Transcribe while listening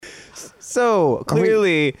So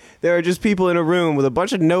clearly, there are just people in a room with a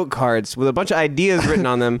bunch of note cards with a bunch of ideas written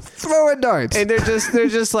on them. Throwing darts. And they're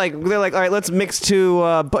like, all right, let's mix to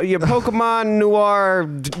your Pokemon Noir.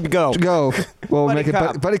 Go. We'll Buddy make it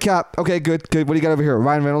cop. buddy cop. Okay, good. What do you got over here?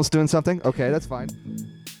 Ryan Reynolds doing something? Okay, that's fine.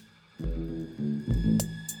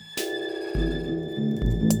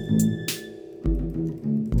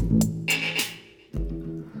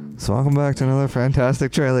 So welcome back to another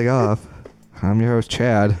fantastic trailing off. I'm your host,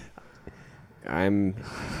 Chad.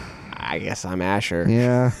 I guess I'm Asher.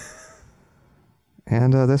 Yeah.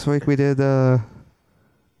 And this week we did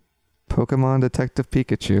Pokemon Detective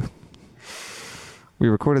Pikachu. We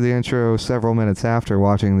recorded the intro several minutes after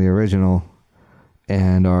watching the original,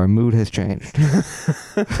 and our mood has changed.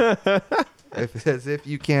 As if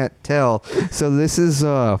you can't tell. So this is,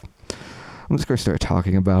 I'm just going to start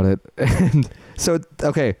talking about it. And so,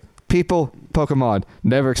 okay, people, Pokemon,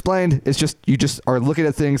 never explained. It's just, you just are looking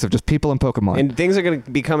at things of just people and Pokemon. And things are going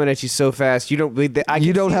to be coming at you so fast, you don't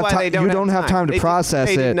have time to process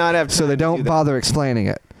it, do not have time so they to don't do that. bother explaining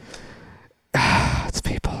it. It's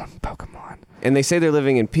people and Pokemon. And they say they're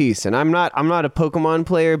living in peace. And I'm not a Pokemon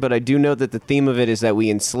player, but I do know that the theme of it is that we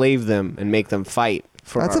enslave them and make them fight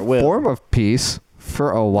for That's our a will. form of peace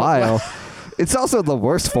for a while. It's also the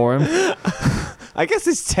worst form. I guess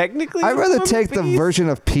it's technically. I'd a rather form take of the peace. version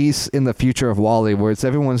of peace in the future of WALL-E where it's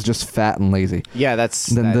everyone's just fat and lazy. Yeah,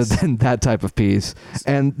 Than that type of peace.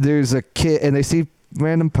 And there's a kid, and they see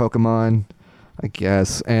random Pokemon, I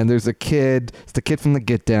guess. And there's a kid. It's the kid from the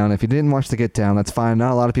Get Down. If you didn't watch the Get Down, that's fine.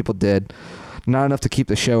 Not a lot of people did. Not enough to keep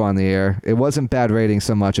the show on the air. It wasn't bad ratings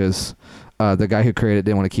so much as the guy who created it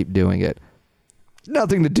didn't want to keep doing it.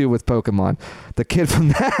 Nothing to do with Pokemon. The kid from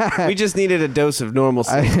that... We just needed a dose of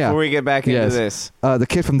normalcy before we get back into this. The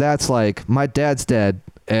kid from that's like, my dad's dead,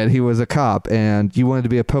 and he was a cop, and you wanted to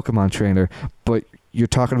be a Pokemon trainer, but you're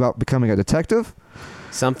talking about becoming a detective?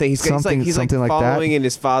 He's like following in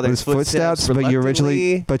his father's footsteps, but you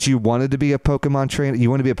wanted to be a Pokemon trainer.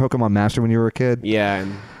 You wanted to be a Pokemon master when you were a kid. Yeah,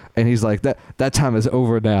 and he's like, that time is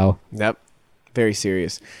over now. Yep, very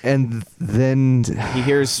serious. And then he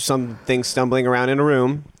hears something stumbling around in a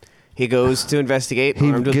room. He goes to investigate.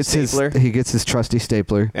 Armed with a stapler. He gets his trusty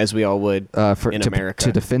stapler, as we all would in America,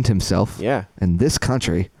 to defend himself. Yeah, in this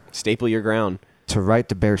country, staple your ground. To right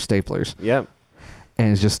to bear staplers. Yep.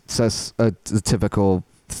 And it's just such a typical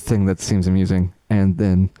thing that seems amusing. And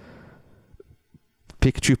then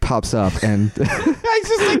Pikachu pops up, and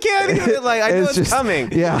I can't even, I know it's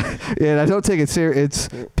coming. Yeah, and I don't take it serious.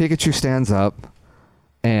 Pikachu stands up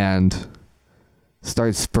and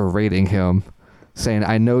starts berating him, saying,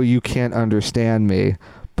 "I know you can't understand me,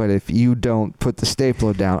 but if you don't put the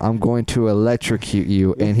stapler down, I'm going to electrocute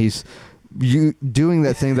you." And he's doing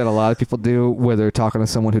that thing that a lot of people do where they're talking to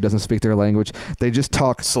someone who doesn't speak their language. They just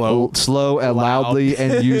talk slow and loudly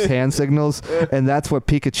and use hand signals, and that's what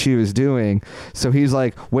Pikachu is doing. So he's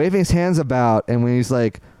like waving his hands about, and when he's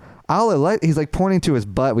like, he's like pointing to his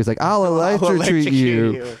butt. He's like, "I'll electrocute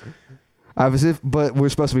you." But we're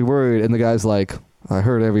supposed to be worried, and the guy's like, "I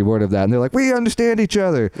heard every word of that," and they're like, "We understand each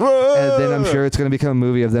other." Whoa! And then I'm sure it's going to become a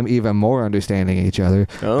movie of them even more understanding each other,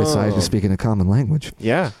 besides just speaking a common language.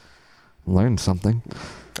 Yeah. Learn something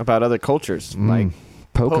about other cultures, like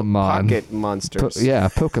Pokemon, pocket monsters.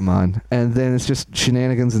 Pokemon, and then it's just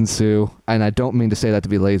shenanigans ensue. And I don't mean to say that to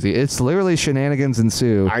be lazy. It's literally shenanigans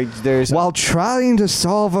ensue while trying to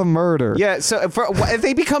solve a murder. Yeah, so if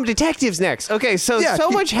they become detectives next. Okay, so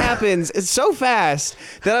much happens. It's so fast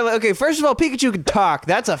that I'm like, okay, first of all, Pikachu can talk.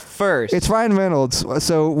 That's a first. It's Ryan Reynolds.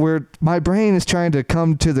 So my brain is trying to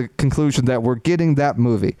come to the conclusion that we're getting that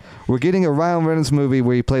movie. We're getting a Ryan Reynolds movie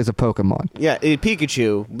where he plays a Pokemon. Yeah,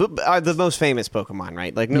 Pikachu are the most famous Pokemon,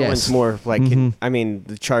 right? Like, no one's more like, I mean,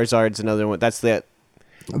 the Charizard's another one. That's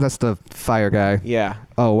the fire guy. Yeah.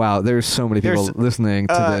 Oh, wow. There's so many people listening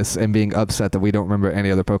to this and being upset that we don't remember any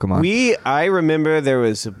other Pokemon. I remember there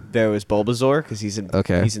was Bulbasaur because he's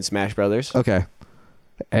in Smash Brothers. Okay.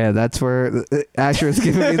 And that's where Asher is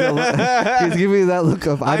giving me he's giving me that look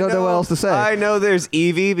of I don't know what else to say. I know there's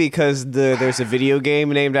Eevee because there's a video game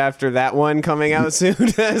named after that one coming out soon.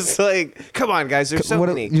 It's like, come on, guys, there's so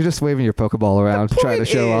many. You're just waving your Pokeball around trying to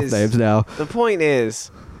show off names now. The point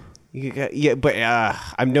is,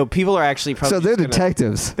 I know people are actually probably. So they're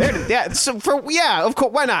detectives. Of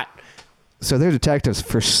course, why not? So they're detectives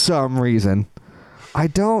for some reason. I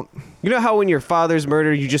don't. You know how when your father's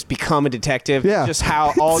murdered, you just become a detective? Yeah. Just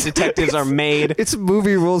how all detectives are made. It's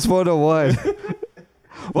movie rules 101.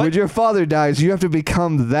 When your father dies, you have to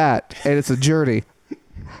become that, and it's a journey.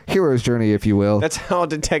 Hero's journey, if you will. That's how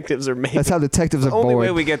detectives are made. That's how detectives are born. The only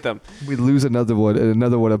way we get them. We lose another one, and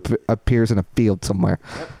another one appears in a field somewhere.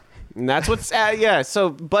 Yep. And that's what's so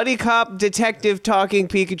buddy cop detective talking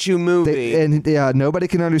Pikachu movie. Nobody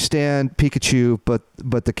can understand Pikachu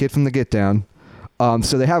but the kid from the Get Down.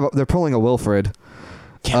 So they're pulling a Wilfred.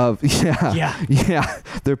 Yeah.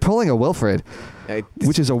 They're pulling a Wilfred,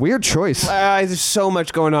 which is a weird choice. There's so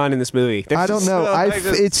much going on in this movie. I don't know.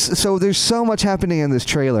 There's so much happening in this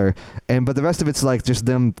trailer, but the rest of it's like just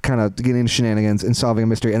them kind of getting into shenanigans and solving a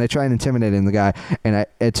mystery, and they try and intimidating the guy, and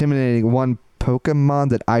intimidating one Pokemon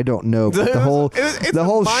that I don't know, but the whole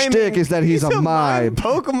shtick is that he's a mime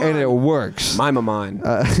Pokemon, and it works. Mimamon.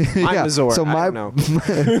 Mimazor. So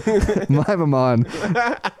Mimamon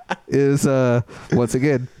is once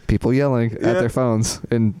again people yelling at their phones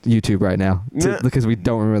in YouTube right now because we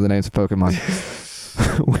don't remember the names of Pokemon.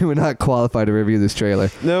 We would not qualify to review this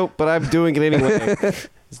trailer. Nope, but I'm doing it anyway.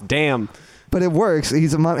 Damn. But it works.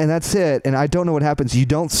 He's a mom, and that's it. And I don't know what happens. You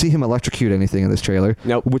don't see him electrocute anything in this trailer.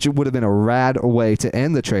 Nope. Which would have been a rad way to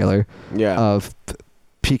end the trailer. Yeah. Of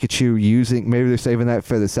Pikachu using... Maybe they're saving that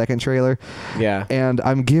for the second trailer. Yeah. And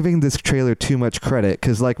I'm giving this trailer too much credit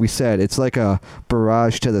because, like we said, it's like a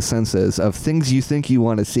barrage to the senses of things you think you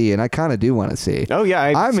want to see, and I kind of do want to see. Oh, yeah.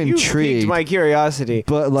 I'm intrigued. Piqued my curiosity.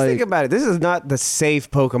 But, like... Think about it. This is not the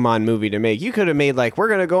safe Pokemon movie to make. You could have made, like, we're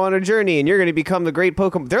going to go on a journey, and you're going to become the great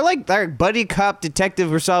Pokemon. They're buddy cop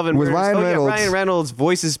detective. We're solving with Ryan Reynolds. Yeah, Ryan Reynolds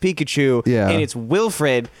voices Pikachu. Yeah. And it's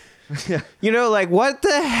Wilfred. Yeah. You know, like, what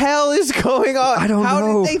the hell is going on? I don't know.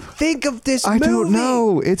 How did they think of this movie? I don't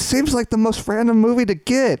know. It seems like the most random movie to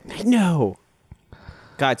get. I know.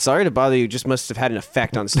 God, sorry to bother you. Just must have had an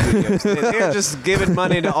effect on studios. They're just giving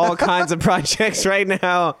money to all kinds of projects right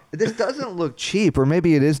now. This doesn't look cheap, or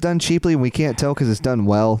maybe it is done cheaply and we can't tell because it's done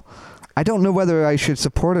well. I don't know whether I should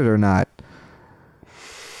support it or not.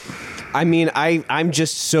 I mean, I'm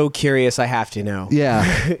just so curious. I have to know.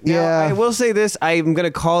 Yeah. Now, I will say this. I'm going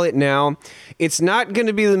to call it now. It's not going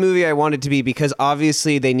to be the movie I want it to be because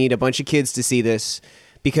obviously they need a bunch of kids to see this.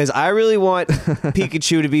 Because I really want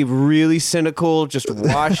Pikachu to be really cynical, just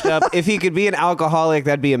washed up. If he could be an alcoholic,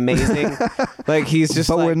 that'd be amazing. Like he's just.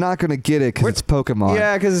 But like, we're not going to get it because it's Pokemon.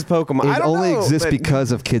 Yeah, because it's Pokemon. It only exists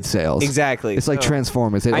because of kid sales. Exactly. It's like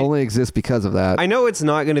Transformers. It only exists because of that. I know it's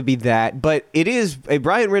not going to be that, but it is.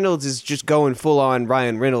 Ryan Reynolds is just going full on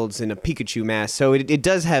Ryan Reynolds in a Pikachu mask, so it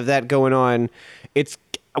does have that going on. It's.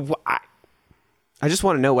 I just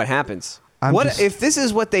want to know what happens. If this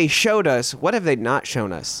is what they showed us? What have they not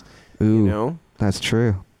shown us? Ooh, you know, that's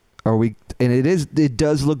true. And it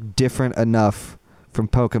does look different enough from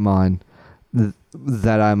Pokemon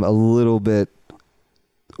that I'm a little bit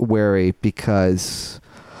wary because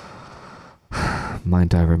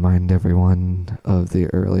might I remind everyone of the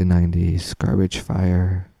early 90s Garbage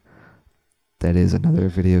Fire. That is another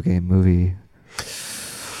video game movie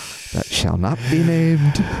that shall not be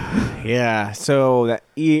named. Yeah, so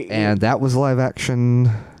and that was live action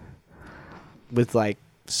with like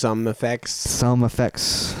some effects.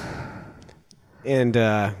 And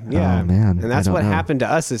yeah, oh, man. And that's what happened to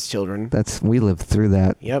us as children. We lived through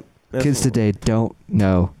that. Yep. Kids today don't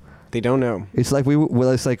know. They don't know. It's like we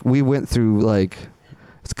went through like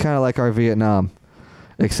it's kind of like our Vietnam.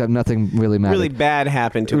 Except nothing really mattered. Really bad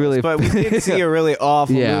happened to us. But we did see a really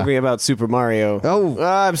awful movie about Super Mario. Oh.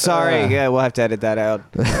 I'm sorry. Yeah, we'll have to edit that out.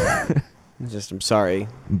 I'm sorry.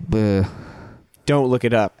 Don't look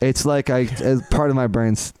it up. It's like part of my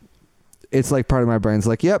brain's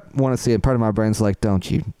like, yep, want to see it. Part of my brain's like,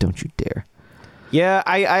 don't you dare. Yeah,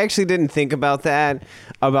 I actually didn't think about that,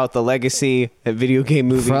 about the legacy that video game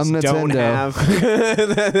movies don't have.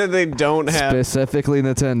 They don't have. Specifically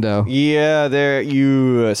Nintendo.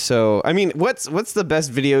 Yeah, so, I mean, what's the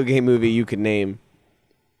best video game movie you could name?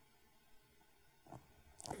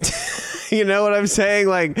 You know what I'm saying?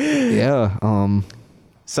 Like, yeah,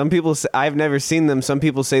 some people say, I've never seen them. Some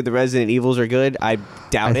people say the Resident Evils are good. I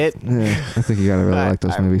doubt it. Yeah, I think you gotta really like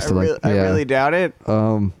those movies to like. I really doubt it.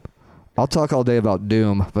 I'll talk all day about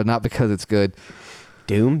Doom, but not because it's good.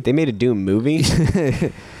 Doom? They made a Doom movie?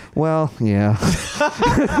 Well, yeah.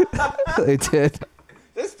 They did.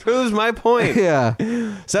 This proves my point. Yeah.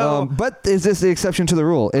 So, but is this the exception to the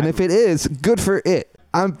rule? And if it is, good for it.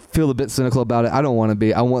 I feel a bit cynical about it. I don't want to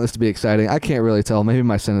be. I want this to be exciting. I can't really tell. Maybe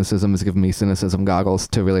my cynicism is giving me cynicism goggles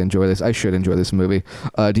to really enjoy this. I should enjoy this movie.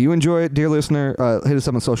 Do you enjoy it, dear listener? Hit us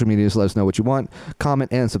up on social media to let us know what you want.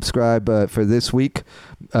 Comment and subscribe for this week.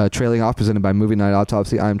 Trailing Off, presented by Movie Night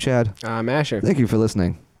Autopsy. I'm Chad. I'm Asher. Thank you for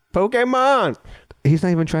listening. Pokemon! He's not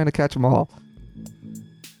even trying to catch them all.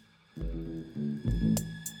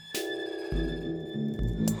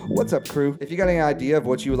 What's up, crew? If you got any idea of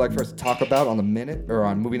what you would like for us to talk about on The Minute or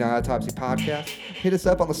on Movie Night Autopsy podcast, hit us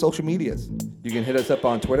up on the social medias. You can hit us up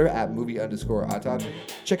on Twitter at movie_autopsy.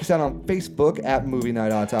 Check us out on Facebook at Movie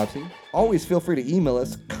Night Autopsy. Always feel free to email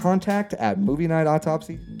us,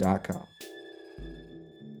 contact@movienightautopsy.com.